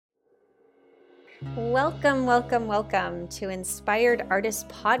Welcome, welcome, welcome to Inspired Artist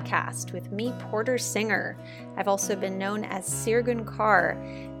Podcast with me, Porter Singer. I've also been known as Sirgun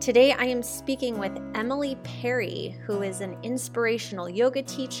Kaur. Today I am speaking with Emily Perry, who is an inspirational yoga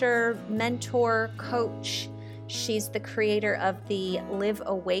teacher, mentor, coach. She's the creator of the Live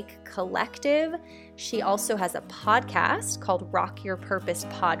Awake Collective. She also has a podcast called Rock Your Purpose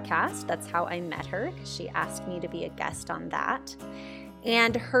Podcast. That's how I met her, because she asked me to be a guest on that.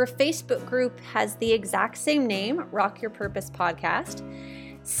 And her Facebook group has the exact same name, Rock Your Purpose Podcast.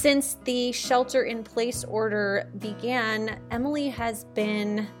 Since the shelter-in-place order began, Emily has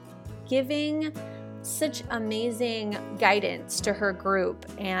been giving such amazing guidance to her group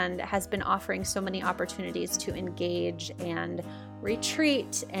and has been offering so many opportunities to engage and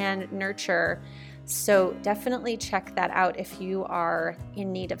retreat and nurture. So definitely check that out if you are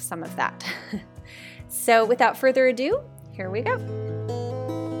in need of some of that. So without further ado, here we go.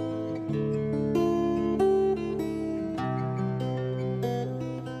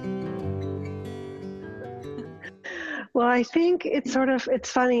 Well, I think it's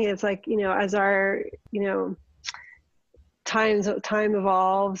funny. It's like, as our, time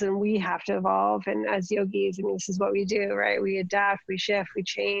evolves and we have to evolve. And as yogis, this is what we do, right? We adapt, we shift, we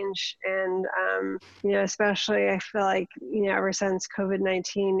change. And, especially I feel like, ever since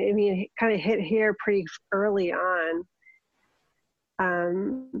COVID-19, it kind of hit here pretty early on.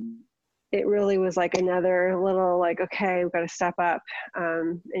 It really was like another little okay, we've got to step up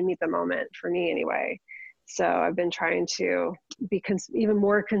and meet the moment, for me anyway. So I've been trying to be even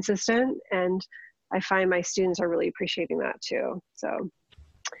more consistent, and I find my students are really appreciating that too. So,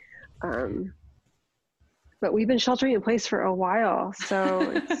 but we've been sheltering in place for a while,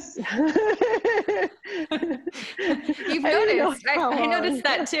 so it's You've noticed. I noticed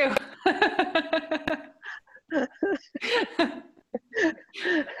that too.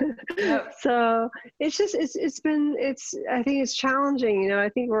 Yep. So it's just, I think it's challenging. I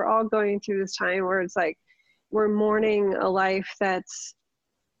think we're all going through this time where it's like, we're mourning a life that's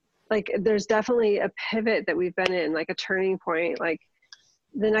like, there's definitely a pivot that we've been in, like a turning point. Like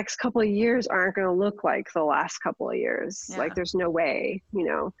the next couple of years aren't going to look like the last couple of years. Yeah. Like there's no way,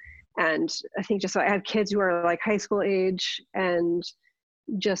 and I think just, I have kids who are like high school age, and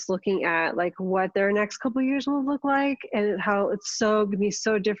just looking at like what their next couple of years will look like, and how it's so going to be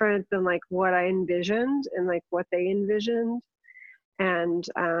so different than like what I envisioned and like what they envisioned. And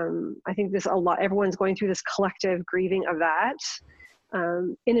I think everyone's going through this collective grieving of that,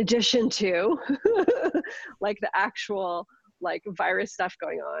 in addition to like the actual like virus stuff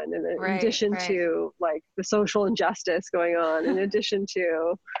going on, and in addition to like the social injustice going on, in addition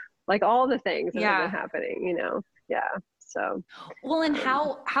to like all the things that have been happening, Yeah. So, well, and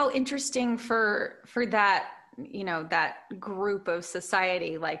how interesting for that, that group of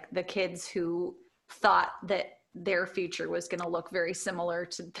society, like the kids who thought that their future was going to look very similar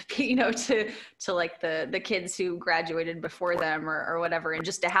to to like the kids who graduated before them or whatever, and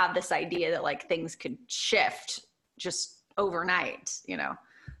just to have this idea that like things could shift just overnight,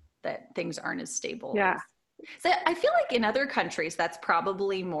 that things aren't as stable. Yeah. So I feel like in other countries, that's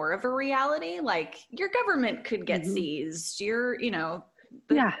probably more of a reality. Like your government could get seized, but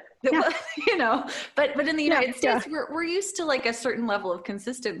in the United States, we're used to like a certain level of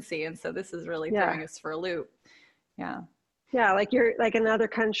consistency. And so this is really throwing us for a loop. Yeah. Yeah. Like in other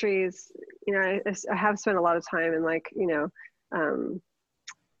countries, I have spent a lot of time in like,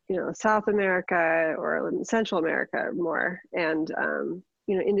 South America or Central America more, and,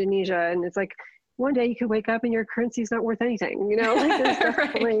 Indonesia. And it's like, one day you could wake up and your currency is not worth anything, like there's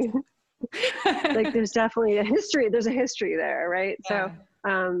definitely, like there's definitely a history. There's a history there. Right. Yeah.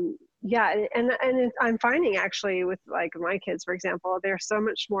 So, I'm finding actually with like my kids, for example, they're so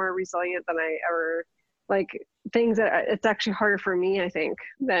much more resilient than I ever, like things that it's actually harder for me, I think,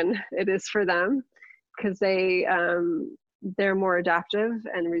 than it is for them, because they're more adaptive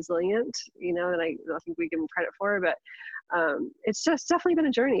and resilient, than I think we give them credit for. But it's just definitely been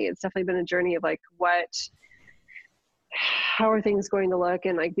a journey. It's definitely been a journey of like, how are things going to look,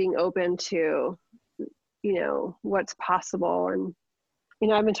 and like being open to, what's possible. And,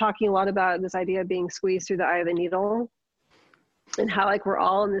 I've been talking a lot about this idea of being squeezed through the eye of the needle, and how like we're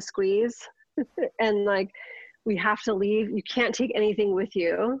all in the squeeze and like we have to leave. You can't take anything with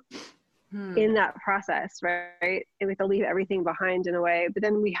you in that process, right? And we have to leave everything behind in a way, but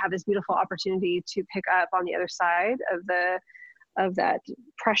then we have this beautiful opportunity to pick up on the other side of that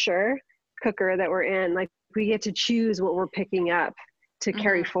pressure cooker that we're in. Like we get to choose what we're picking up to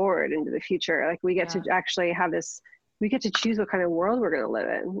carry forward into the future. Like we get to actually have this, we get to choose what kind of world we're going to live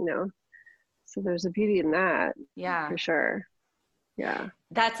in, So there's a beauty in that. Yeah, for sure. Yeah.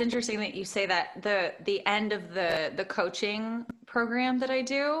 That's interesting that you say that. The end of the coaching program that I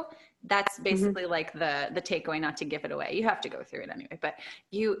do, that's Mm-hmm. basically like the takeaway, not to give it away. You have to go through it anyway, but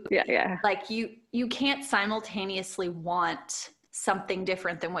you Yeah. Yeah. like you can't simultaneously want something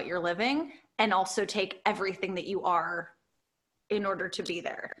different than what you're living and also take everything that you are in order to be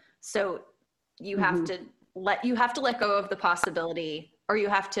there. So you have Mm-hmm. to let go of the possibility, or you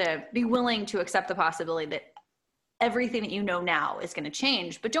have to be willing to accept the possibility that everything that you know now is going to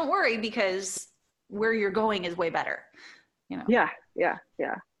change. But don't worry, because where you're going is way better, you know? Yeah. Yeah.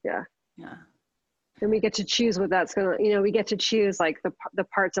 Yeah. Yeah. Yeah. And we get to choose what that's going to, we get to choose like the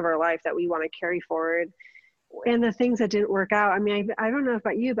parts of our life that we want to carry forward, and the things that didn't work out. I mean, I don't know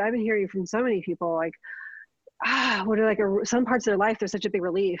about you, but I've been hearing from so many people like, what are like some parts of their life, there's such a big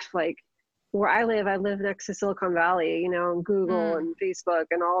relief. Like where I live next to Silicon Valley, and Google Mm. and Facebook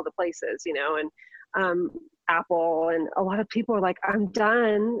and all the places, and Apple. And a lot of people are like, I'm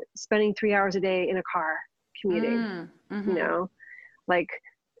done spending 3 hours a day in a car commuting, Mm. Mm-hmm. like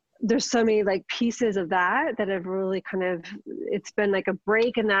there's so many like pieces of that have really kind of, it's been like a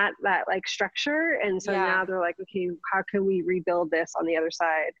break in that like structure. And so Yeah. now they're like, okay, how can we rebuild this on the other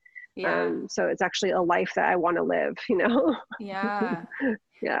side? Yeah. So it's actually a life that I want to live. Yeah.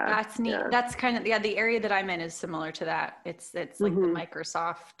 Yeah. That's neat. Yeah. That's kind of, yeah, the area that I'm in is similar to that. It's like the Hmm.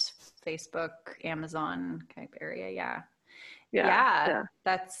 Microsoft, Facebook, Amazon type area. Yeah. Yeah. Yeah. Yeah.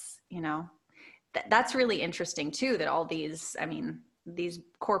 That's, that's really interesting too, that all these, I mean, these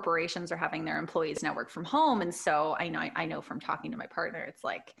corporations are having their employees now work from home. And so I know from talking to my partner, it's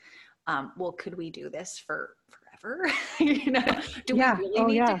like, well, could we do this for forever? Do we Yeah. really Oh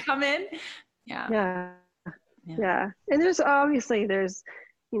need to yeah. come in? Yeah. Yeah. Yeah. Yeah. And there's obviously there's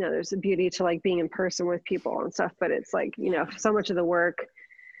a beauty to like being in person with people and stuff, but it's like, Yeah. so much of the work,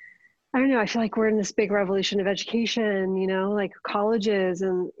 I don't know, I feel like we're in this big revolution of education, like colleges,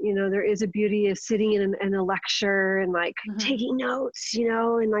 and, there is a beauty of sitting in a lecture and like Mm-hmm. taking notes,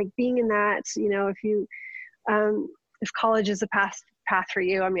 and like being in that, um, if college is a path for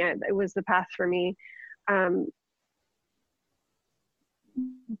you, I mean, it was the path for me. Um,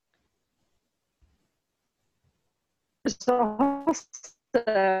 so,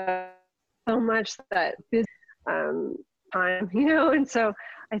 so much that this um, time, and so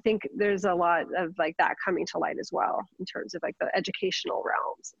I think there's a lot of like that coming to light as well in terms of like the educational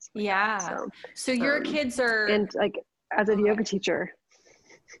realms and stuff like that. Yeah. So your kids are, And like as a yoga teacher,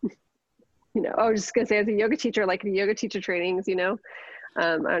 I was just gonna say, as a yoga teacher, like the yoga teacher trainings, I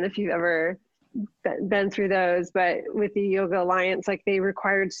don't know if you've ever been through those, but with the Yoga Alliance, like they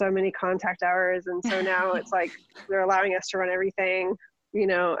required so many contact hours, and so now it's like they're allowing us to run everything,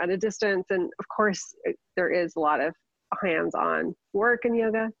 at a distance. And of course, there is a lot of hands-on work in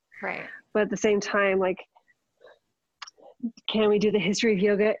yoga, right. but at the same time, like, can we do the history of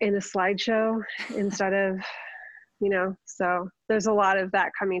yoga in a slideshow instead of, so there's a lot of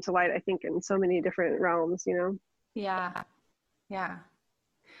that coming to light, I think, in so many different realms. Yeah. Yeah.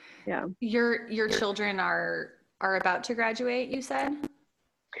 Yeah. Your children are about to graduate, you said?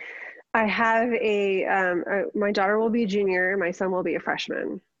 I have my daughter will be a junior, my son will be a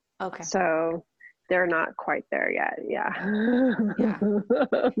freshman. Okay. So they're not quite there yet. Yeah. Yeah.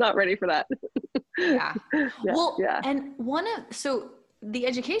 Not ready for that. Yeah. Yeah. Well, Yeah. and so the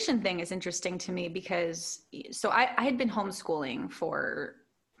education thing is interesting to me because I had been homeschooling for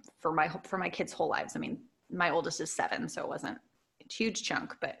my kids' whole lives. I mean, my oldest is 7, so it wasn't a huge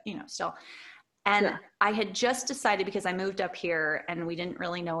chunk, but still. And Yeah. I had just decided, because I moved up here and we didn't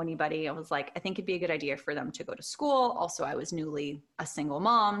really know anybody, I was like, I think it'd be a good idea for them to go to school. Also, I was newly a single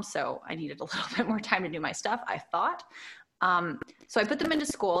mom, so I needed a little bit more time to do my stuff, I thought. So I put them into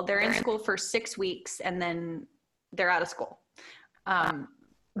school. They're in school for 6 weeks and then they're out of school.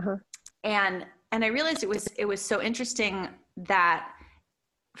 Uh-huh. And I realized it was so interesting that,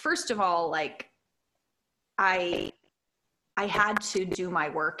 first of all, like I had to do my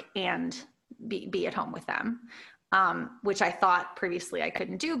work and be at home with them, which I thought previously I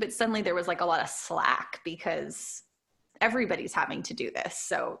couldn't do, but suddenly there was like a lot of slack because everybody's having to do this.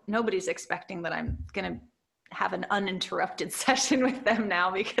 So nobody's expecting that I'm going to have an uninterrupted session with them now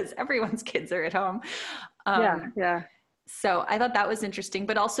because everyone's kids are at home. Yeah. So I thought that was interesting,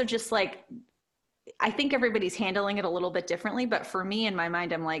 but also just like, I think everybody's handling it a little bit differently, but for me, in my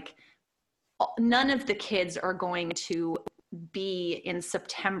mind, I'm like, none of the kids are going to be in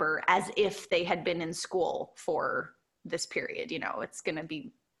September as if they had been in school for this period. It's going to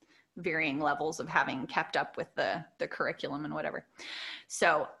be varying levels of having kept up with the curriculum and whatever.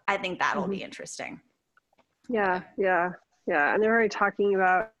 So I think that'll be interesting. Yeah. And they're already talking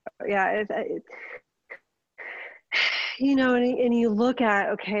about, you know, and you look at,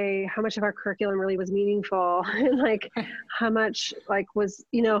 okay, how much of our curriculum really was meaningful, and like how much like was,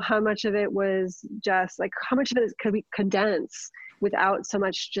 you know, how much of it was just like, how much of it could we condense without so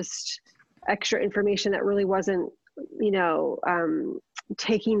much just extra information that really wasn't, you know,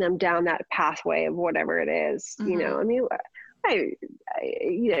 taking them down that pathway of whatever it is, you know. I mean, I,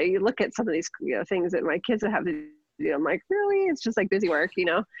 you know, you look at some of these, you know, things that my kids have to do. I'm like, really? It's just like busy work, you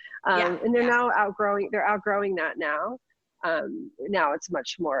know? And they're now outgrowing that now. Now it's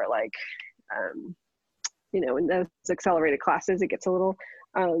much more like, you know, in those accelerated classes, it gets a little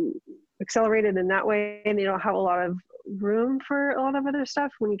accelerated in that way, and they don't have a lot of room for a lot of other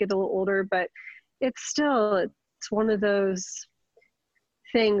stuff when you get a little older, but it's one of those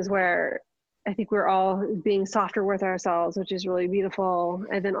things where I think we're all being softer with ourselves, which is really beautiful.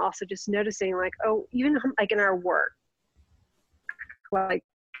 And then also just noticing like, oh, even like in our work, like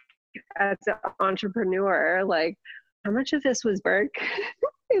as an entrepreneur, like how much of this was work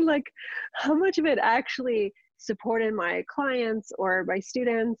and like how much of it actually supported my clients or my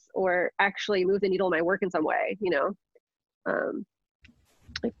students or actually moved the needle in my work in some way, you know?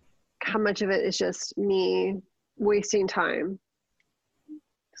 Like how much of it is just me wasting time.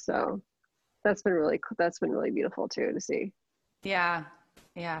 So that's been really beautiful too, to see. Yeah,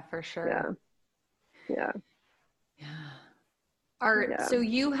 for sure. Yeah. So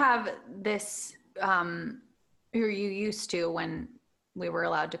you have this, or you used to, when we were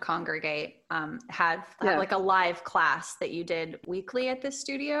allowed to congregate, have like a live class that you did weekly at this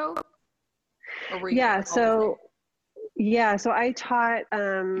studio? Or were you so I taught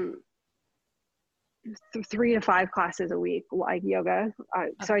 3 to 5 classes a week, like yoga.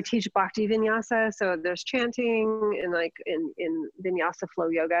 So I teach Bhakti Vinyasa. So there's chanting and like in Vinyasa flow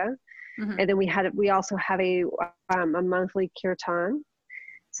yoga. And then we also have a monthly kirtan.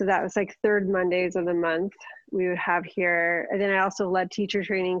 So that was like third Mondays of the month we would have here. And then I also led teacher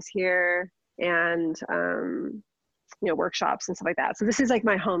trainings here and, you know, workshops and stuff like that. So this is like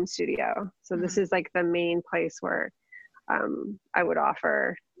my home studio. So this is like the main place where I would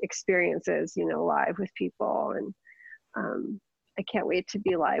offer experiences, you know, live with people. And I can't wait to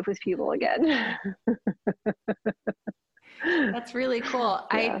be live with people again. That's really cool.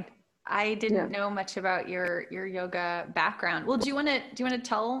 Yeah. I didn't know much about your yoga background. Well, do you want to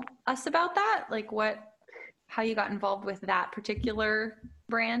tell us about that? Like how you got involved with that particular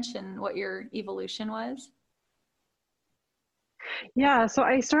branch and what your evolution was? Yeah. So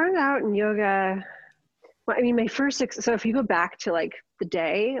I started out in yoga. I mean, so if you go back to like the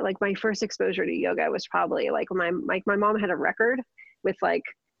day, like my first exposure to yoga was probably like when my mom had a record with like,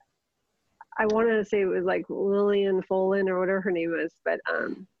 I wanted to say it was like Lillian Folan or whatever her name was, but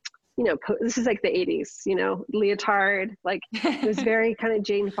you know, this is like the 80s, you know, leotard, like it was very kind of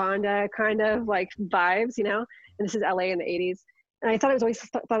Jane Fonda kind of like vibes, you know, and this is LA in the 80s. And I thought it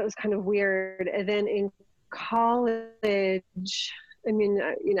was kind of weird. And then in college, I mean,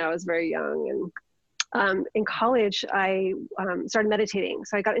 you know, I was very young, and in college, I started meditating.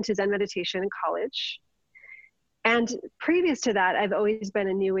 So I got into Zen meditation in college. And previous to that, I've always been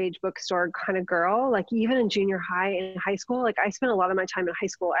a new age bookstore kind of girl. Like even in junior high and high school, like I spent a lot of my time in high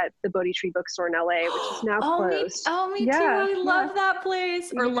school at the Bodhi Tree bookstore in LA, which is now closed. Me too. I love that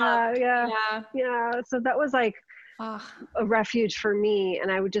place. Yeah. So that was like a refuge for me.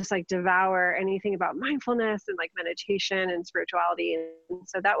 And I would just like devour anything about mindfulness and like meditation and spirituality. And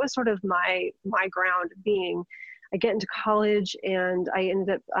so that was sort of my ground being. I get into college and I ended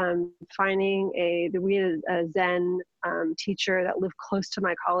up finding we had a Zen teacher that lived close to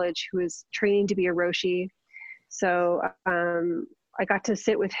my college who was training to be a Roshi. So I got to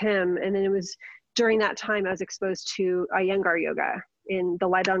sit with him, and then it was during that time I was exposed to Iyengar yoga in the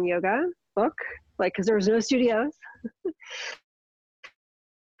Lie Down Yoga book, like because there was no studios.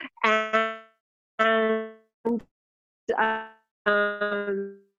 And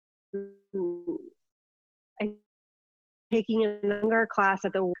taking an Iyengar class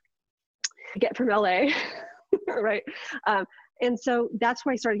at the get from LA, right? And so that's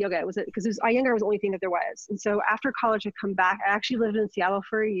why I started yoga. Because Iyengar was the only thing that there was. And so after college, I come back. I actually lived in Seattle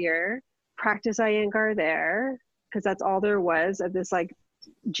for a year, practiced Iyengar there because that's all there was at this like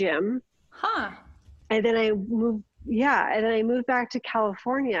gym. And then I moved back to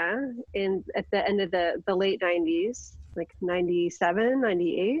California at the end of the late 90s, like 97,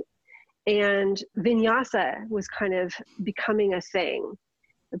 98. And Vinyasa was kind of becoming a thing,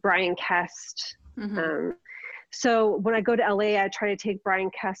 Brian Kest. So when I go to LA, I try to take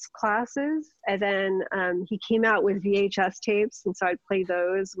Brian Kest classes. And then he came out with VHS tapes. And so I'd play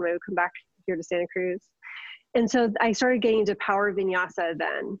those when I would come back here to Santa Cruz. And so I started getting into Power Vinyasa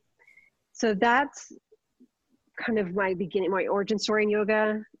then. So that's kind of my origin story in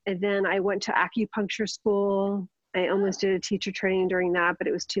yoga. And then I went to acupuncture school. I almost did a teacher training during that, but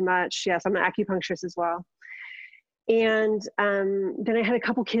it was too much. Yes, I'm an acupuncturist as well. And then I had a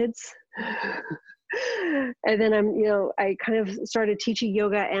couple kids. And then I kind of started teaching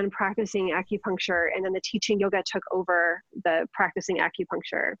yoga and practicing acupuncture. And then the teaching yoga took over the practicing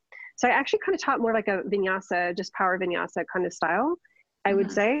acupuncture. So I actually kind of taught more like a vinyasa, just power vinyasa kind of style, I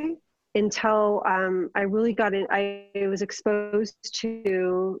would say, until I really got in. I was exposed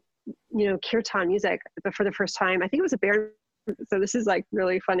to, kirtan music for the first time. I think it was a Baron. So this is like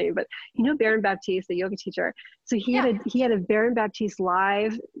really funny, but Baron Baptiste, the yoga teacher. So he had a Baron Baptiste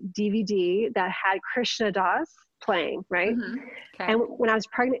live DVD that had Krishna Das playing, right? Okay. And when I was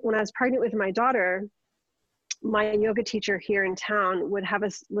pregnant with my daughter, my yoga teacher here in town would have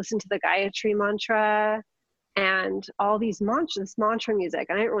us listen to the Gayatri mantra and all these mantras, mantra music.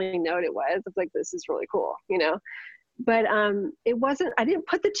 And I didn't really know what it was. It's like, this is really cool, But it wasn't, I didn't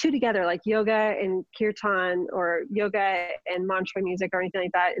put the two together, like yoga and kirtan or yoga and mantra music or anything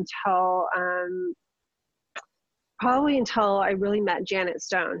like that until probably until I really met Janet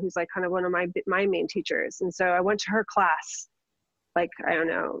Stone, who's like kind of one of my main teachers. And so I went to her class, like, I don't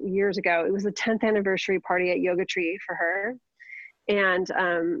know, years ago. It was the 10th anniversary party at Yoga Tree for her, and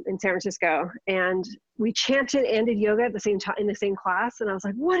in San Francisco. And we chanted and did yoga at the same time in the same class. And I was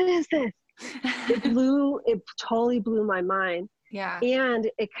like, what is this? It totally blew my mind. Yeah.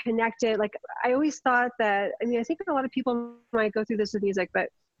 And it connected. Like, I always thought that, I think a lot of people might go through this with music, but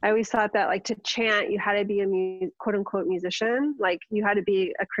I always thought that, like, to chant, you had to be a quote unquote musician. Like, you had to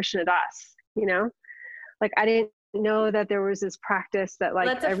be a Krishna Das, like, I didn't know that there was this practice that, like,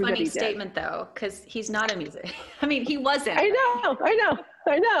 that's a everybody funny did. Statement though, because he's not a musician. He wasn't. I know.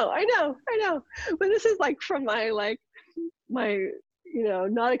 But this is like from my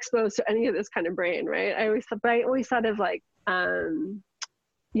not exposed to any of this kind of brain, right? I always thought of like,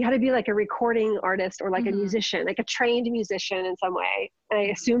 you had to be like a recording artist or like a musician, like a trained musician in some way. And I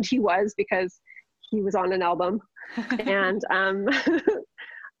assumed he was because he was on an album. And,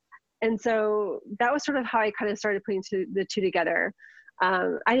 and so that was sort of how I kind of started putting the two together.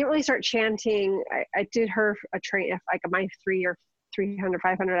 I didn't really start chanting. I did her a train, like my 300,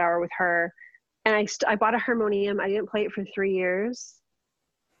 500 hour with her. And I bought a harmonium. I didn't play it for 3 years.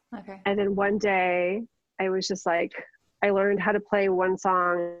 Okay. And then one day I was just like, I learned how to play one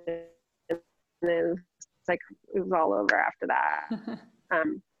song, and then it's like, it was all over after that.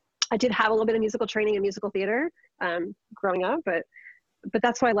 I did have a little bit of musical training in musical theater growing up, but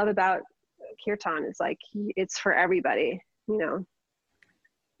that's what I love about kirtan is like, it's for everybody,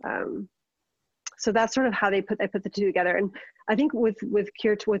 so that's sort of how I put the two together. And I think with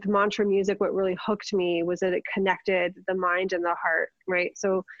mantra music, what really hooked me was that it connected the mind and the heart, right?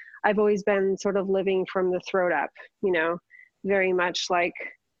 So I've always been sort of living from the throat up, very much like,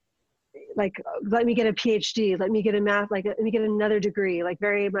 let me get a PhD, let me get a math, like, let me get another degree, like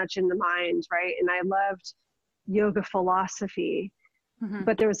very much in the mind, right? And I loved yoga philosophy,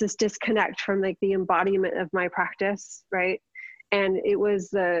 but there was this disconnect from like the embodiment of my practice, right? And it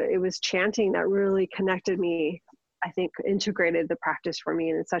was chanting that really connected me, I think, integrated the practice for me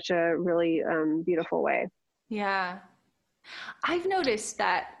in such a really beautiful way. Yeah. I've noticed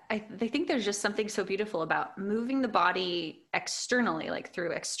that I think there's just something so beautiful about moving the body externally, like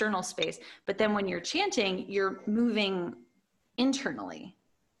through external space. But then when you're chanting, you're moving internally.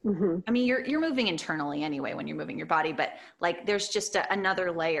 You're moving internally anyway when you're moving your body, but like there's just another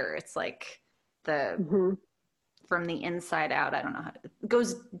layer. It's like from the inside out. I don't know it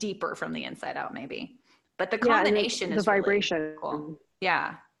goes deeper from the inside out maybe, but the combination is the vibration. Really cool.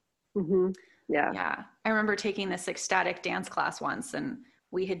 Yeah. Yeah. I remember taking this ecstatic dance class once, and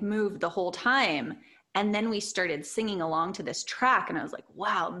we had moved the whole time. And then we started singing along to this track, and I was like,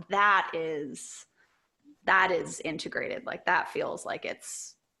 wow, that is integrated. Like, that feels like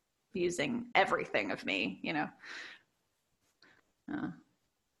it's using everything of me,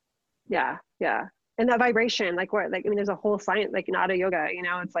 Yeah. And that vibration, there's a whole science, like in Hatha yoga,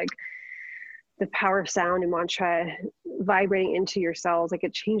 it's like the power of sound and mantra vibrating into your cells, like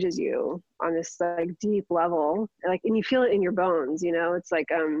it changes you on this like deep level, like, and you feel it in your bones, it's like,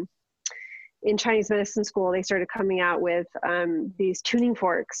 in Chinese medicine school, they started coming out with these tuning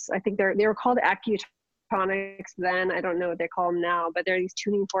forks. I think they were called acutonics then. I don't know what they call them now, but they're these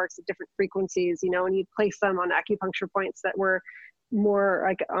tuning forks at different frequencies, and you place them on acupuncture points that were more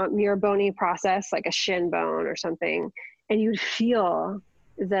like a Miraboni process, like a shin bone or something, and you'd feel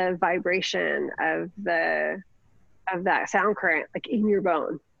the vibration of that sound current, like in your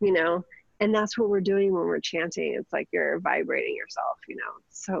bone, and that's what we're doing when we're chanting. It's like you're vibrating yourself,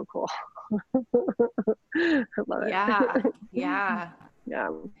 it's so cool. I love it. Yeah. Yeah. Yeah.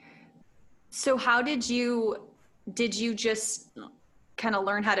 So how did you just kind of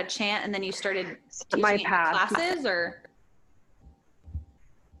learn how to chant and then you started teaching My it in your path. classes, or?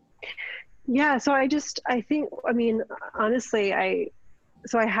 Yeah. So I think, I mean, honestly,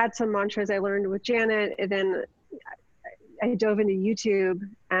 so I had some mantras I learned with Janet, and then I dove into YouTube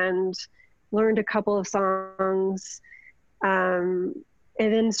and learned a couple of songs.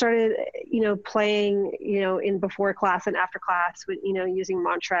 And then started, playing, in before class and after class with, using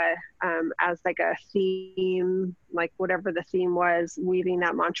mantra as like a theme, like whatever the theme was, weaving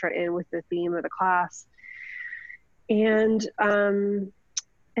that mantra in with the theme of the class. And then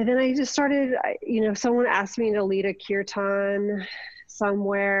I just started, someone asked me to lead a kirtan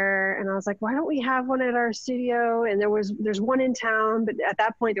somewhere, and I was like, why don't we have one at our studio? And there's one in town, but at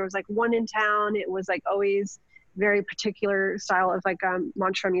that point there was like one in town. It was like always very particular style of like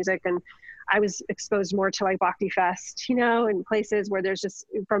mantra music, and I was exposed more to like Bhakti Fest, and places where there's just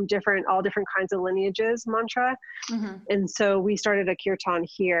from all different kinds of lineages mantra. Mm-hmm. And so we started a kirtan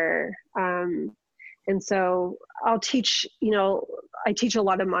here. And so I'll teach, I teach a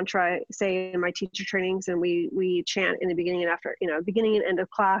lot of mantra, say in my teacher trainings, and we chant in the beginning and after, beginning and end of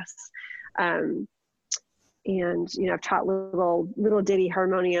class. And, I've taught little ditty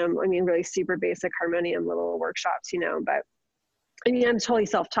harmonium. I mean, really super basic harmonium, little workshops, but I mean, I'm totally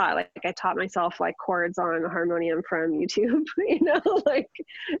self-taught. Like I taught myself like chords on harmonium from YouTube,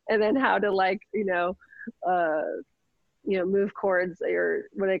 and then how to move chords, or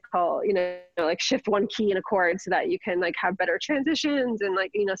what they call, like shift one key in a chord so that you can like have better transitions and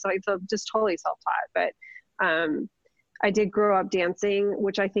so just totally self-taught. But I did grow up dancing,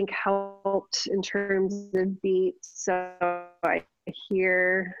 which I think helped in terms of beat. So I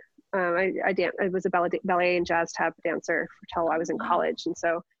hear, I was a ballet and jazz tap dancer until I was in college. And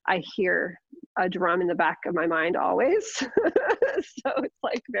so I hear a drum in the back of my mind always. So it's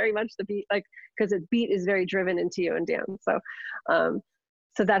like very much the beat, like, because the beat is very driven into you in dance. So,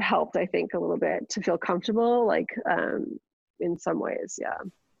 so that helped, I think, a little bit to feel comfortable, like, in some ways. Yeah.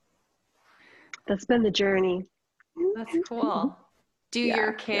 That's been the journey. That's cool. Do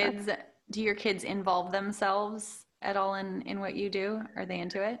your kids involve themselves at all in what you do? Are they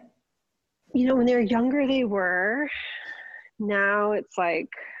into it? When they were younger, they were. Now it's like,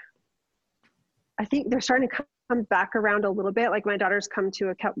 I think they're starting to come back around a little bit. Like my daughter's come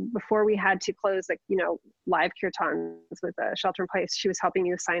to before we had to close, like, live kirtans with a shelter in place. She was helping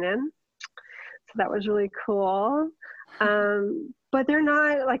me sign in. So that was really cool. But they're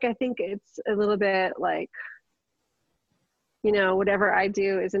not, like, I think it's a little bit like, whatever I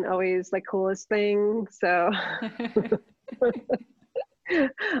do isn't always like coolest thing. So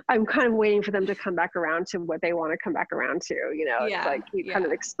I'm kind of waiting for them to come back around to what they want to come back around to, it's like you kind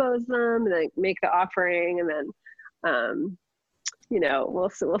of expose them and like make the offering, and then, we'll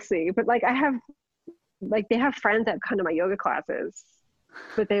see. But like they have friends that come to my yoga classes,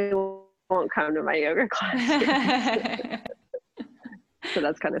 but they won't come to my yoga classes. So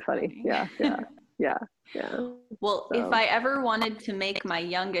that's kind of funny. Yeah. Well, so if I ever wanted to make my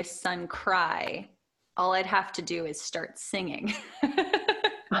youngest son cry, all I'd have to do is start singing.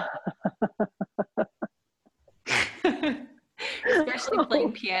 Especially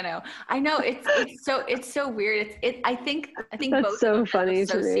playing piano. I know it's so weird. I think that's both so of them funny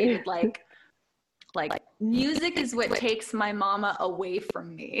associated, to me. like music is what takes my mama away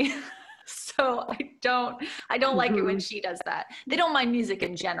from me. So I don't like it when she does that. They don't mind music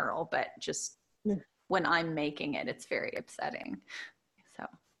in general, but just when I'm making it, it's very upsetting. So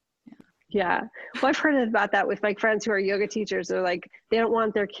yeah. Well, I've heard about that with like friends who are yoga teachers. They're like, they don't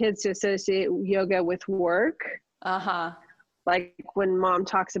want their kids to associate yoga with work. Uh-huh. Like when mom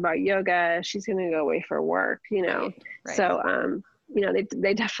talks about yoga, she's going to go away for work, Right. So,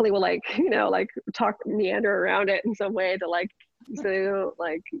 they definitely will like, like meander around it in some way to like, so they don't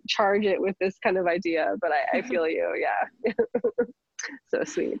like charge it with this kind of idea. But I feel you. Yeah. So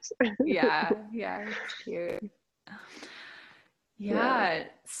sweet. Yeah. It's cute. Yeah.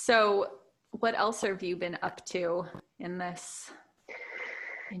 So what else have you been up to in this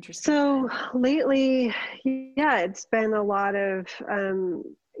interesting time? So lately, it's been a lot of, trying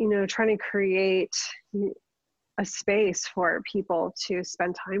to create a space for people to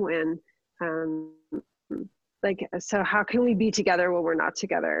spend time in. So how can we be together when we're not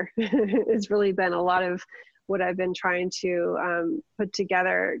together? It's really been a lot of what I've been trying to put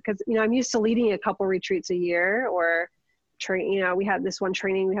together, because, I'm used to leading a couple retreats a year, or we had this one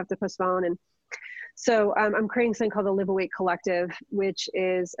training we have to postpone. And So I'm creating something called the Live Awake Collective, which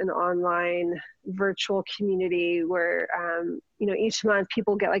is an online virtual community where, each month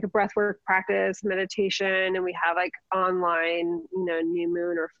people get like a breathwork practice, meditation, and we have like online, new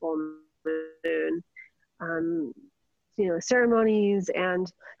moon or full moon, ceremonies,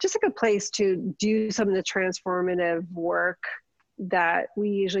 and just like a place to do some of the transformative work that we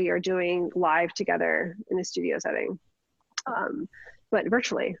usually are doing live together in a studio setting. But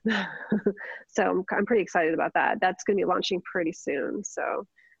virtually. So I'm pretty excited about that. That's going to be launching pretty soon. So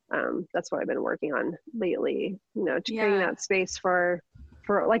that's what I've been working on lately, creating that space for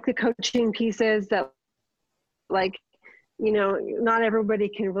like the coaching pieces that not everybody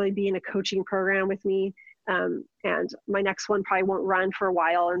can really be in a coaching program with me. And my next one probably won't run for a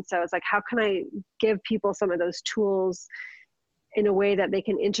while. And so it's like, how can I give people some of those tools in a way that they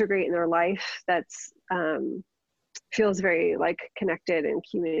can integrate in their life that's feels very like connected and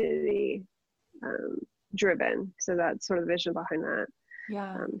community driven. So that's sort of the vision behind that.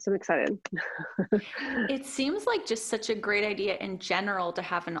 Yeah. So I'm excited. It seems like just such a great idea in general to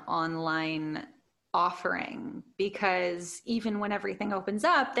have an online offering, because even when everything opens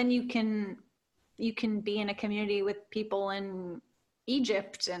up, then you can be in a community with people in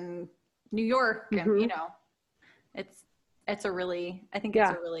Egypt and New York, and it's a really, I think it's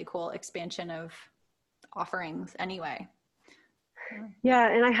a really cool expansion of offerings anyway. Yeah.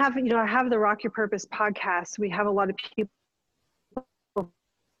 And I have the Rock Your Purpose podcast. We have a lot of people from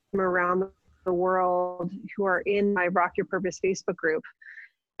around the world who are in my Rock Your Purpose Facebook group.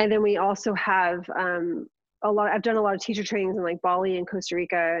 And then we also have I've done a lot of teacher trainings in like Bali and Costa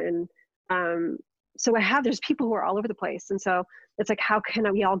Rica. And so there's people who are all over the place. And so it's like, how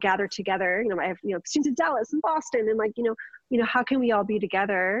can we all gather together? I have, students in Dallas and Boston, and like, how can we all be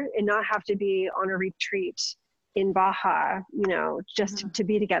together and not have to be on a retreat in Baja, just to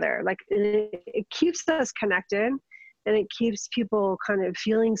be together. Like it keeps us connected, and it keeps people kind of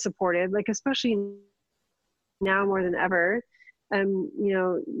feeling supported, like, especially now more than ever.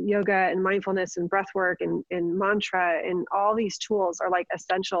 Yoga and mindfulness and breath work and mantra and all these tools are like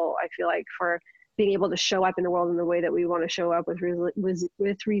essential, I feel like, for being able to show up in the world in the way that we want to show up with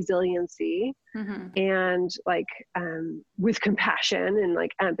resiliency, and like with compassion and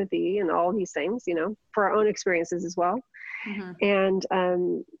like empathy and all these things, for our own experiences as well. And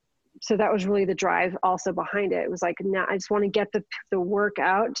so that was really the drive also behind it. It was like, now I just want to get the work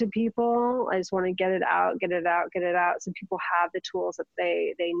out to people. I just want to get it out, so people have the tools that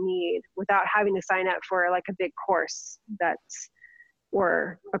they need without having to sign up for like a big course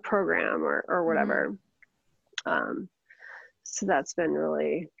or a program or whatever. So that's been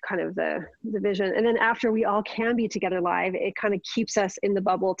really kind of the vision. And then after we all can be together live, it kind of keeps us in the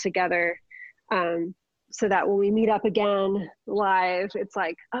bubble together. So that when we meet up again live, it's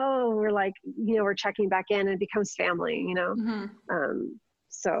like, oh, we're like, we're checking back in, and it becomes family,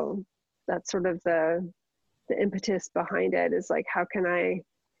 So that's sort of the impetus behind it, is like, how can I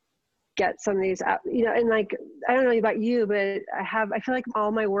get some of these out, and like, I don't know about you, but I feel like all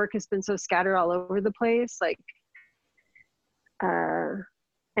my work has been so scattered all over the place. Like, and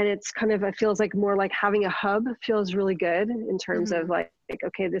it's kind of, it feels like more like having a hub feels really good in terms of like,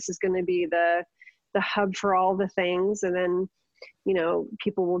 okay, this is going to be the hub for all the things. And then,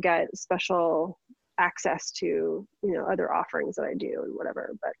 people will get special access to, other offerings that I do and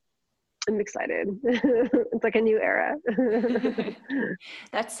whatever, but I'm excited. It's like a new era.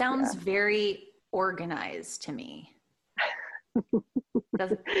 That sounds very organized to me.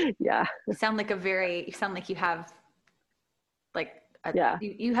 Doesn't sound like you sound like you have like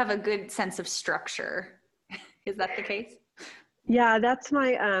you have a good sense of structure. Is that the case? Yeah, that's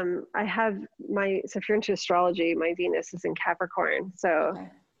my so if you're into astrology, my Venus is in Capricorn. So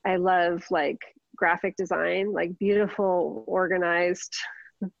I love like graphic design, like beautiful, organized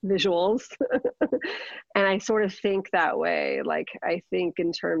visuals. And I sort of think that way. Like, I think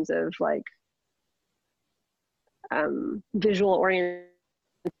in terms of like visual orientation,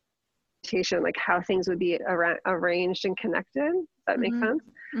 like how things would be arranged and connected. Does that make sense?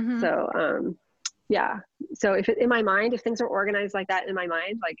 So so if in my mind, if things are organized like that in my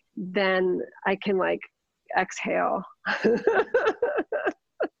mind, like, then I can like exhale. I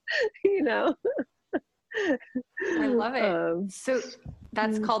love it. So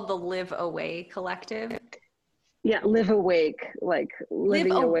that's called the Live Away Collective. Yeah, Live Awake, like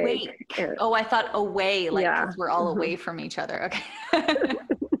living awake. Oh, I thought away, like 'cause we're all away from each other. Okay.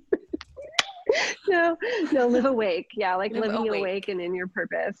 No, live awake. Yeah, like living awake and in your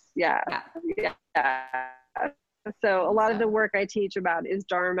purpose. Yeah. So a lot of the work I teach about is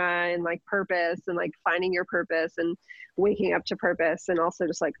dharma and like purpose and like finding your purpose and waking up to purpose, and also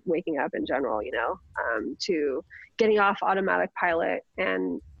just like waking up in general, to getting off automatic pilot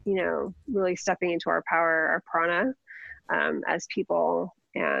and, really stepping into our power, our prana, as people.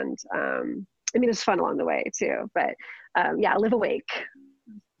 And, it's fun along the way too, but, live awake.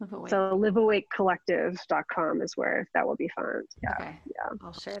 So liveawakecollective.com is where that will be found. Yeah. Okay. Yeah.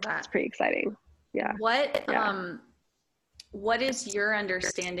 I'll share that. It's pretty exciting. Yeah. What is your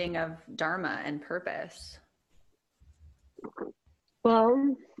understanding of dharma and purpose?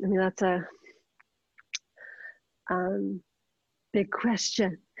 Well, that's a big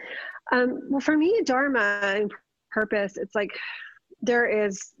question. Well, for me, dharma and purpose, it's like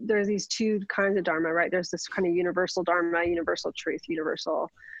there's these two kinds of dharma, right? There's this kind of universal dharma, universal truth, universal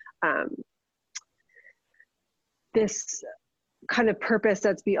this kind of purpose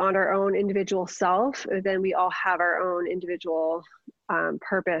that's beyond our own individual self. And then we all have our own individual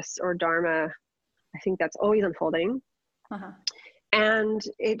purpose or dharma. I think that's always unfolding. Uh-huh. And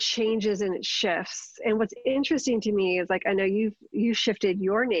it changes and it shifts. And what's interesting to me is, like, I know you shifted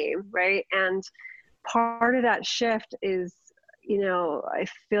your name, right? And part of that shift is, I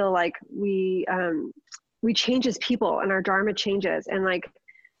feel like we change as people, and our dharma changes. And like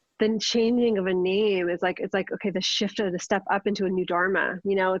the changing of a name is like, it's like, okay, the shift of the step up into a new dharma,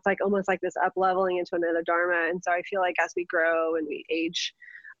 it's like almost like this up leveling into another dharma. And so I feel like as we grow and we age,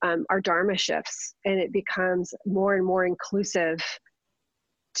 our dharma shifts, and it becomes more and more inclusive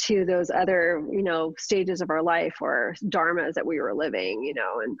to those other, stages of our life or dharmas that we were living,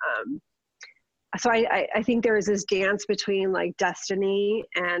 and so I think there is this dance between like destiny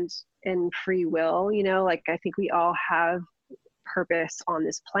and free will, like I think we all have purpose on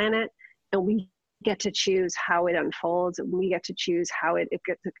this planet, and we get to choose how it unfolds, and we get to choose how it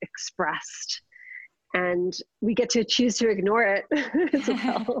gets expressed, and we get to choose to ignore it as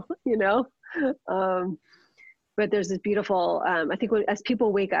well, but there's this beautiful, I think as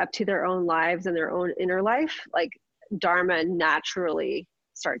people wake up to their own lives and their own inner life, like dharma naturally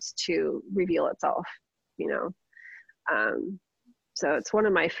starts to reveal itself, so it's one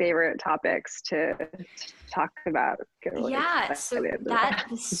of my favorite topics to talk about. So that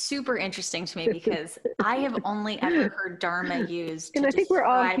is super interesting to me, because I have only ever heard dharma used and I think we're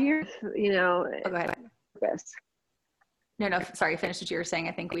all here, Oh, go ahead. Purpose. No, sorry, finish what you were saying.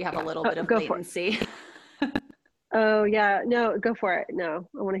 I think we have a little bit of latency. Oh yeah, no, go for it. No,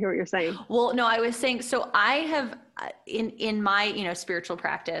 I want to hear what you're saying. Well, no, I was saying, so I have in my, spiritual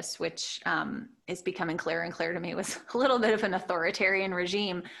practice, which is becoming clearer and clearer to me, was a little bit of an authoritarian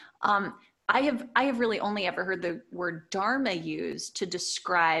regime. I have really only ever heard the word dharma used to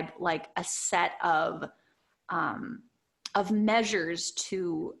describe like a set of measures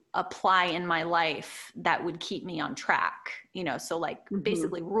to apply in my life that would keep me on track, so like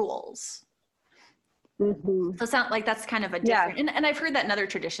basically rules. Mm-hmm. So it sounds like that's kind of a different, and I've heard that in other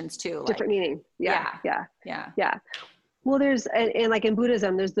traditions too. Different meaning. Yeah. Well, there's, and like in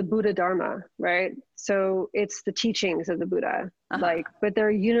Buddhism, there's the Buddha Dharma, right? So it's the teachings of the Buddha, but they're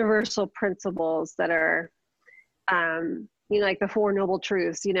universal principles that are, like the Four Noble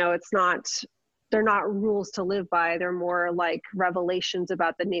Truths, they're not rules to live by. They're more like revelations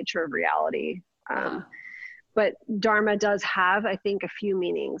about the nature of reality. But dharma does have, I think, a few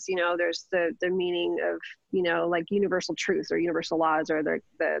meanings. There's the meaning of, like universal truths or universal laws, or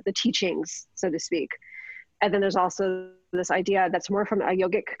the teachings, so to speak. And then there's also this idea that's more from a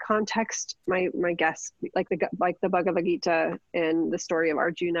yogic context. My guess, like the Bhagavad Gita and the story of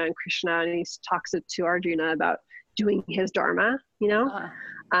Arjuna and Krishna, and he talks to Arjuna about doing his dharma.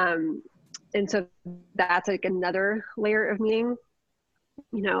 And so that's like another layer of meaning.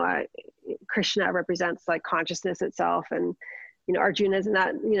 Krishna represents like consciousness itself, and Arjuna is in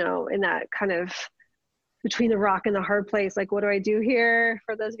that in that kind of between the rock and the hard place, like, what do I do here,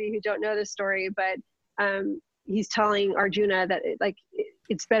 for those of you who don't know this story. But he's telling Arjuna that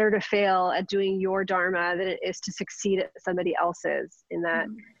it's better to fail at doing your dharma than it is to succeed at somebody else's, in that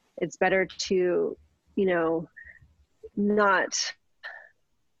it's better to not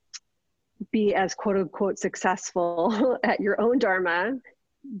be as quote unquote successful at your own dharma,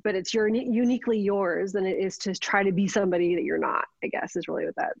 but it's uniquely yours, than it is to try to be somebody that you're not, I guess, is really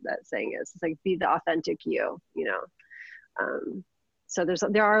what that saying is. It's like, be the authentic you, so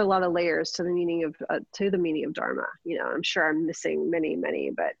there are a lot of layers to the meaning of dharma. I'm sure I'm missing many,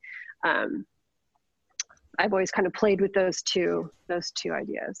 but I've always kind of played with those two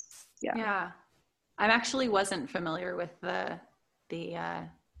ideas. Yeah. I actually wasn't familiar with that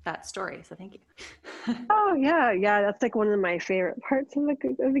story, so thank you. Oh yeah, that's like one of my favorite parts of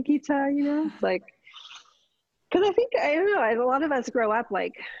the Gita. It's like Because I think, I don't know, a lot of us grow up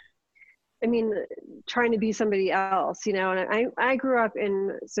like, I mean, trying to be somebody else, you know, and I grew up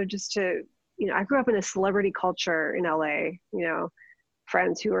in, so just to, you know, I grew up in a celebrity culture in LA, you know,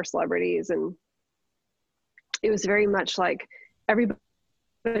 friends who are celebrities. And it was very much like everybody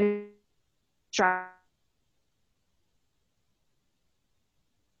tried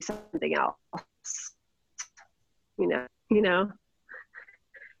something else, you know,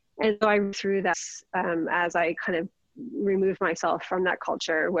 and so I through that as I kind of removed myself from that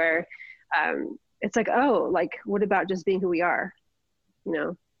culture where it's like, oh, like, what about just being who we are, you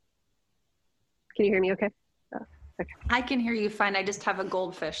know? Can you hear me okay? Oh, okay. I can hear you fine. I just have a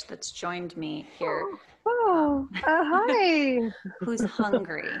goldfish that's joined me here. Hi. Who's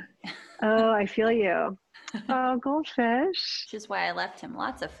hungry. Oh, I feel you. Oh, goldfish. Which is why I left him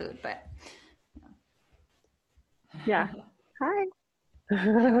lots of food, but. Yeah. Hi.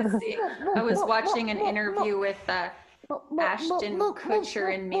 I was watching an interview with Ashton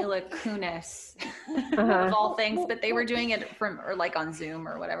Kutcher and Mila Kunis, of all things, but they were doing it or like on Zoom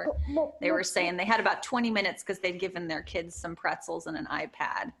or whatever. They were saying they had about 20 minutes because they'd given their kids some pretzels and an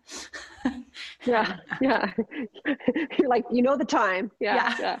iPad. Yeah. You're like, you know the time.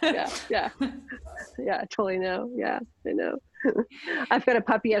 Yeah. Yeah, totally know. Yeah, I know. I've got a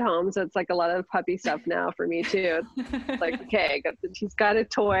puppy at home, so it's like a lot of puppy stuff now for me too. It's like, okay, she's got a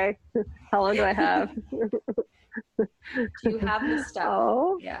toy. How long do I have? Do you have the stuff?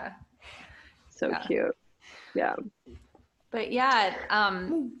 Oh, yeah. So yeah. Cute. Yeah. But yeah,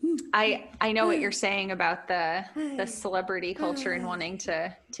 I know what you're saying about the celebrity culture and wanting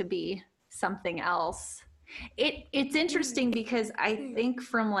to be something else. It's interesting because I think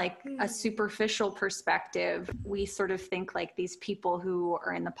from like a superficial perspective, we sort of think like these people who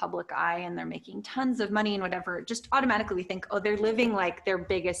are in the public eye and they're making tons of money and whatever, just automatically we think, oh, they're living like their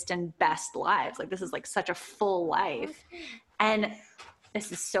biggest and best lives. Like this is like such a full life. And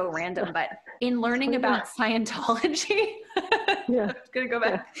this is so random, but in learning about Scientology, yeah. I'm going to go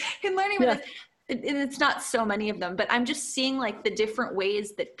back. In learning about this, it's not so many of them, but I'm just seeing like the different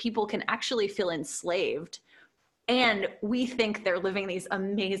ways that people can actually feel enslaved. And we think they're living these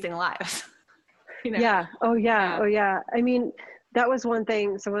amazing lives. You know? Yeah. Oh yeah. I mean, that was one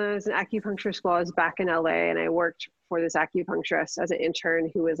thing. So when I was in acupuncture school, I was back in LA and I worked for this acupuncturist as an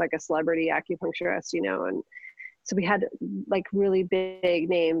intern who was like a celebrity acupuncturist, you know, and so we had like really big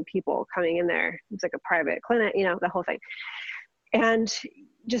name people coming in there. It was like a private clinic, you know, the whole thing. And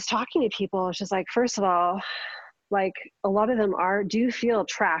just talking to people, it's just like, first of all, like a lot of them do feel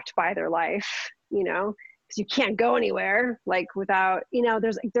trapped by their life, you know, because you can't go anywhere like without, you know,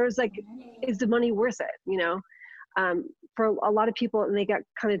 there's like, is the money worth it? You know, for a lot of people, and they get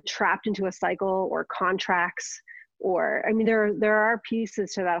kind of trapped into a cycle or contracts, or, I mean, there are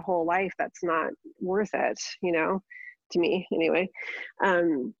pieces to that whole life that's not worth it, you know, to me anyway.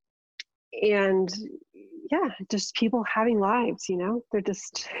 And yeah, just people having lives, you know, they're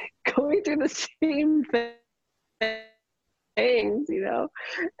just going through the same things, you know,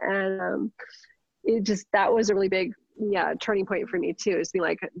 and that was a really big turning point for me too, is being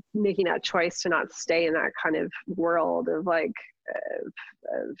like making that choice to not stay in that kind of world of like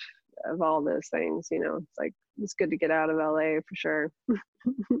of all those things, you know. It's like it's good to get out of LA for sure.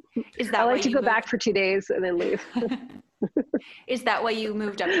 Is that I like to go back for 2 days and then leave. Is that why you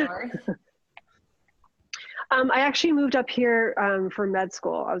moved up north? I actually moved up here for med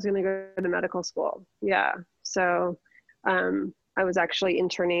school. I was going to go to medical school. Yeah. So I was actually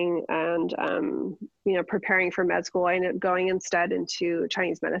interning and, you know, preparing for med school. I ended up going instead into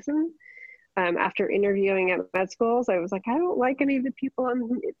Chinese medicine. After interviewing at med schools, I was like, I don't like any of the people I'm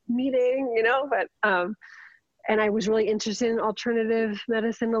meeting, you know, but, and I was really interested in alternative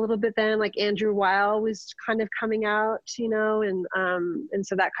medicine a little bit then, like Andrew Weil was kind of coming out, you know, and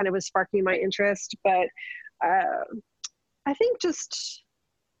so that kind of was sparking my interest. But I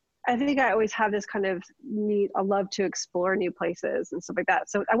think I always have this kind of I love to explore new places and stuff like that.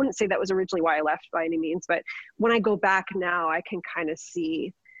 So I wouldn't say that was originally why I left by any means, but when I go back now, I can kind of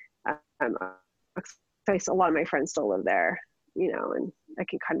see, a lot of my friends still live there, you know, and I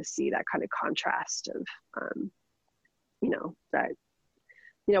can kind of see that kind of contrast of, you know, that,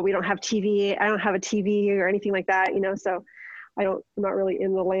 you know, we don't have TV. I don't have a TV or anything like that, you know, so I'm not really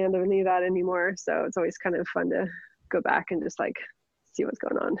in the land of any of that anymore. So it's always kind of fun to go back and just like see what's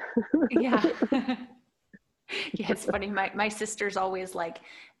going on. Yeah. Yeah, it's funny. My sister's always like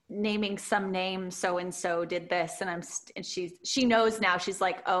naming some name, so-and-so did this. And she knows now. She's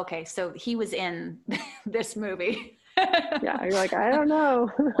like, oh, okay, so he was in this movie. Yeah. You're like, I don't know.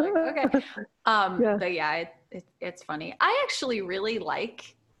 Like, okay. Yeah. But yeah, it's funny. I actually really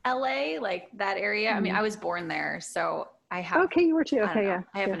like LA, like that area. I mean, I was born there, so I have, Okay, you were too. I don't Okay, know, yeah.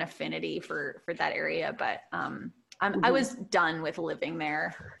 I have Yeah. an affinity for that area, but I was done with living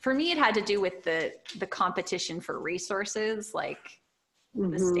there. For me, it had to do with the competition for resources, like the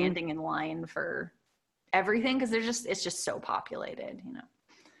Mm-hmm. standing in line for everything, because it's just so populated, you know.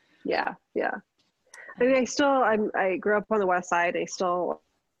 Yeah, yeah. I mean, I grew up on the West Side. I still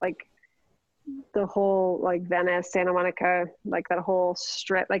like the whole like Venice, Santa Monica, like that whole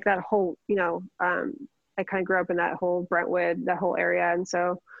strip, like that whole, I kind of grew up in that whole Brentwood, that whole area. And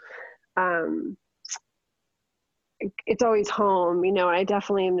so, um, it's always home, I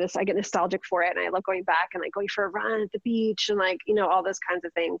definitely I get nostalgic for it, and I love going back and like going for a run at the beach and like, all those kinds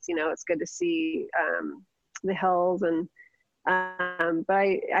of things. It's good to see, the hills and, but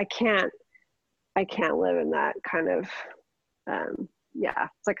I can't live in that kind of, yeah,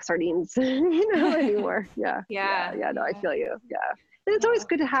 it's like sardines, anymore. Yeah. Yeah. Yeah. No, I feel you. Yeah. And it's always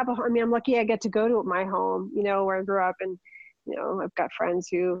good to have I mean, I'm lucky I get to go to my home, where I grew up, and, I've got friends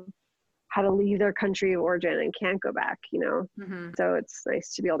who had to leave their country of origin and can't go back, Mm-hmm. so it's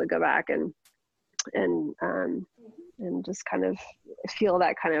nice to be able to go back and, and just kind of feel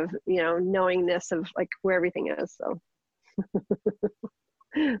that kind of, knowingness of like where everything is. So,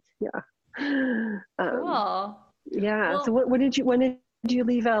 yeah. Cool. Yeah. So Well, when did you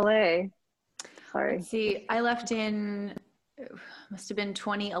leave LA? Sorry. let's see. I left in, must have been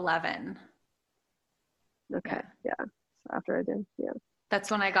 2011. Okay. Yeah. Yeah. So after I did. Yeah. That's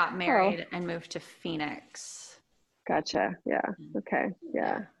when I got Oh, married and moved to Phoenix. gotcha. Yeah. Okay.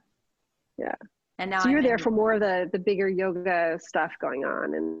 Yeah. Yeah. Yeah. And now So you're I'm there in, for more of the bigger yoga stuff going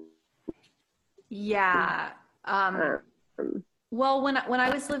on, and, yeah. Um, um, well, when I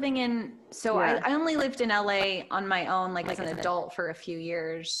was living in, so yeah. I only lived in LA on my own, like as an adult for a few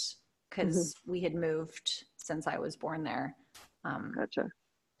years, Hmm. because we had moved since I was born there. Um, Gotcha.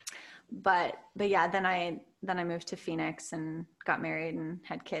 but yeah, then I moved to Phoenix and got married and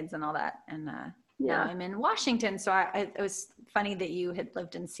had kids and all that, and now Yeah. I'm in Washington. So it was funny that you had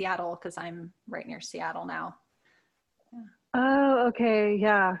lived in Seattle, because I'm right near Seattle now. Oh, okay.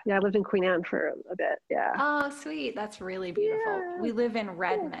 Yeah. Yeah. I lived in Queen Anne for a bit. Yeah. Oh, sweet. That's really beautiful. Yeah. We live in Yeah.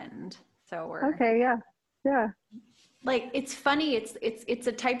 Redmond, so we're Okay. Yeah. Yeah. like, it's funny. It's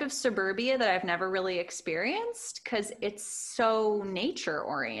a type of suburbia that I've never really experienced, because it's so nature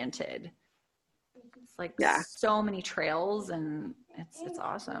oriented. It's like Yeah. so many trails, and it's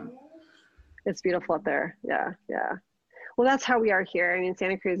awesome. It's beautiful up there. Yeah. Yeah. Well, that's how we are here. I mean,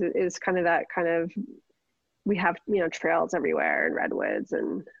 Santa Cruz is kind of that kind of, we have, trails everywhere and redwoods,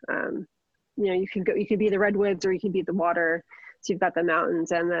 and, you could be the redwoods or you could be the water. So you've got the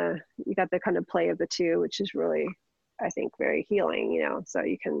mountains and you got the kind of play of the two, which is really, I think, very healing, so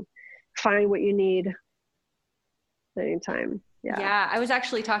you can find what you need at any time. Yeah. Yeah, I was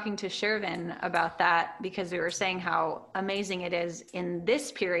actually talking to Shervin about that, because we were saying how amazing it is in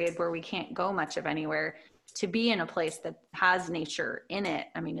this period where we can't go much of anywhere, to be in a place that has nature in it.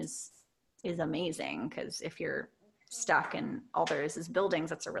 I mean, is amazing, because if you're stuck and all there is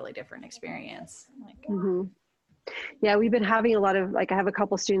buildings, that's a really different experience. Like, Mm-hmm. Yeah, we've been having a lot of, like, I have a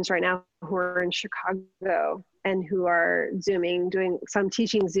couple students right now who are in Chicago and who are Zooming, doing some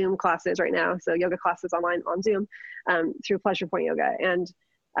teaching Zoom classes right now. So yoga classes online on Zoom, through Pleasure Point Yoga. And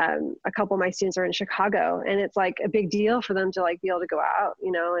a couple of my students are in Chicago, and it's like a big deal for them to like be able to go out,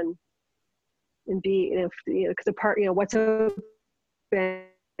 and be, because the part, what's open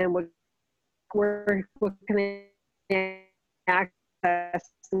and what can they access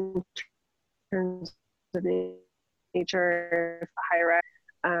in terms of nature, higher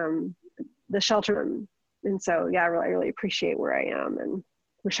ed, the shelter. And so, yeah, I really appreciate where I am, and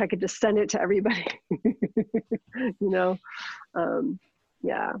wish I could just send it to everybody, you know?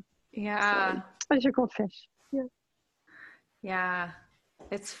 Yeah. yeah, So, what's your goldfish? Yeah. yeah,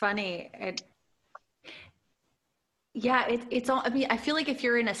 it's funny. It's all, I mean, I feel like if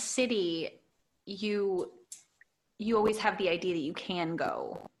you're in a city, you always have the idea that you can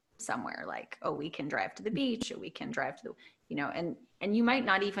go somewhere, like, oh, we can drive to the beach, or we can drive to the, and you might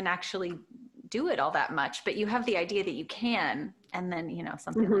not even actually do it all that much, but you have the idea that you can, and then,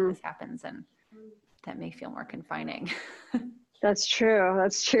 something like this happens, and that may feel more confining. That's true.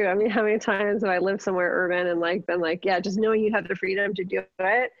 That's true. I mean, how many times have I lived somewhere urban and like been like, yeah, just knowing you have the freedom to do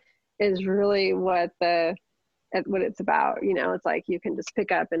it is really what it's about. It's like you can just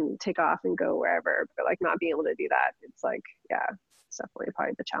pick up and take off and go wherever, but like not being able to do that, it's like, yeah, it's definitely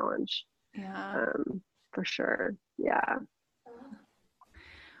probably the challenge. Yeah. For sure. Yeah.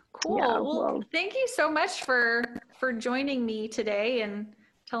 Cool. Yeah. Well, thank you so much for joining me today and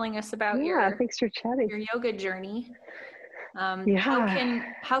telling us about yeah, thanks for chatting. your yoga journey.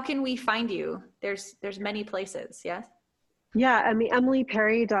 How can we find you? There's many places. Yes. Yeah. I mean,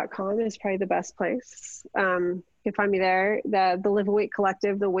 emilyperry.com is probably the best place. You can find me there. The Live Awake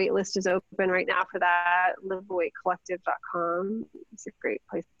Collective, the wait list is open right now for that. liveawakecollective.com. It's a great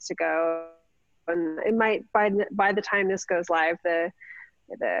place to go. And it might, by the time this goes live, the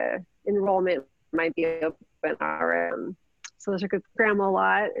enrollment might be open already. So there's a good program a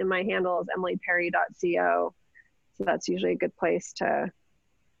lot, and my handle is emilyperry.co. So that's usually a good place to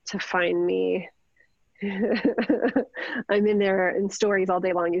find me. I'm in there in stories all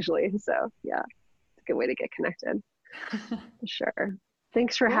day long usually. So yeah, it's a good way to get connected. For sure.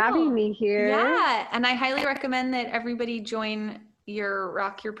 Thanks for having me here. Yeah. And I highly recommend that everybody join your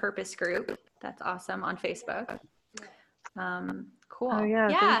Rock Your Purpose group. That's awesome, on Facebook. Cool. Oh yeah.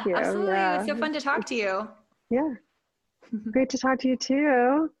 Thank you. Absolutely. Yeah. It was so fun to talk to you. Yeah. Great to talk to you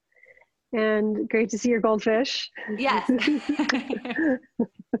too. And great to see your goldfish. Yes.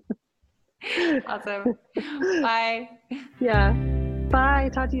 Awesome. Bye. Yeah. Bye.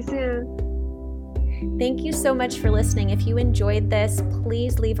 Talk to you soon. Thank you so much for listening. If you enjoyed this,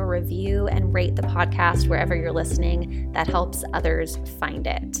 please leave a review and rate the podcast wherever you're listening. That helps others find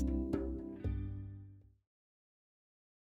it.